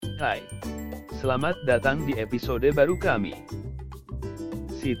Hai, selamat datang di episode baru kami.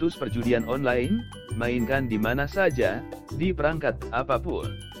 Situs perjudian online, mainkan di mana saja, di perangkat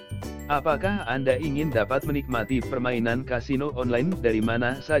apapun. Apakah Anda ingin dapat menikmati permainan kasino online dari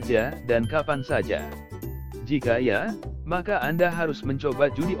mana saja dan kapan saja? Jika ya, maka Anda harus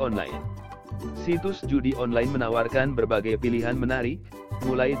mencoba judi online. Situs judi online menawarkan berbagai pilihan menarik,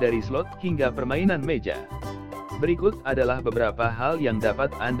 mulai dari slot hingga permainan meja. Berikut adalah beberapa hal yang dapat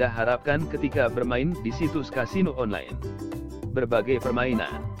Anda harapkan ketika bermain di situs kasino online. Berbagai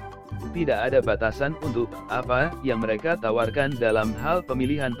permainan. Tidak ada batasan untuk apa yang mereka tawarkan dalam hal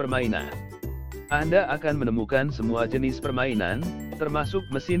pemilihan permainan. Anda akan menemukan semua jenis permainan, termasuk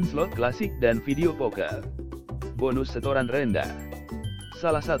mesin slot klasik dan video poker. Bonus setoran rendah.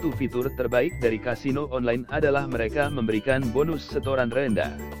 Salah satu fitur terbaik dari kasino online adalah mereka memberikan bonus setoran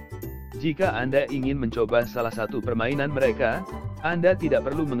rendah. Jika Anda ingin mencoba salah satu permainan mereka, Anda tidak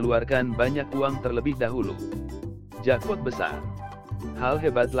perlu mengeluarkan banyak uang terlebih dahulu. Jackpot besar. Hal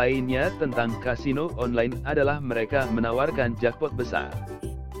hebat lainnya tentang kasino online adalah mereka menawarkan jackpot besar.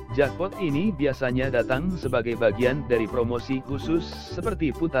 Jackpot ini biasanya datang sebagai bagian dari promosi khusus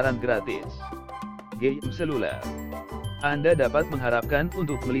seperti putaran gratis. Game seluler. Anda dapat mengharapkan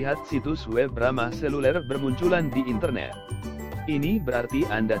untuk melihat situs web ramah seluler bermunculan di internet. Ini berarti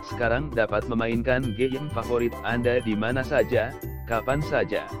Anda sekarang dapat memainkan game favorit Anda di mana saja, kapan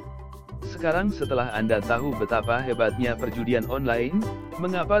saja. Sekarang setelah Anda tahu betapa hebatnya perjudian online,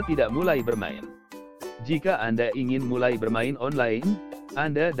 mengapa tidak mulai bermain? Jika Anda ingin mulai bermain online,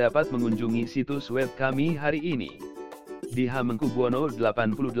 Anda dapat mengunjungi situs web kami hari ini. Di Hamengkubuwono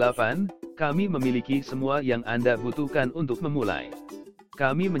 88, kami memiliki semua yang Anda butuhkan untuk memulai.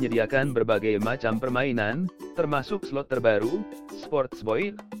 Kami menyediakan berbagai macam permainan, termasuk slot terbaru, sports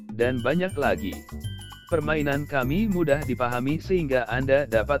boy, dan banyak lagi. Permainan kami mudah dipahami sehingga Anda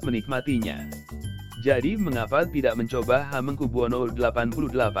dapat menikmatinya. Jadi mengapa tidak mencoba Hamengkubuwono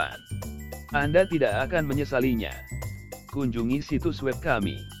 88? Anda tidak akan menyesalinya. Kunjungi situs web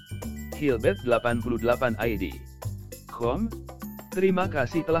kami. hilbert88id.com. Terima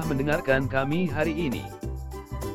kasih telah mendengarkan kami hari ini.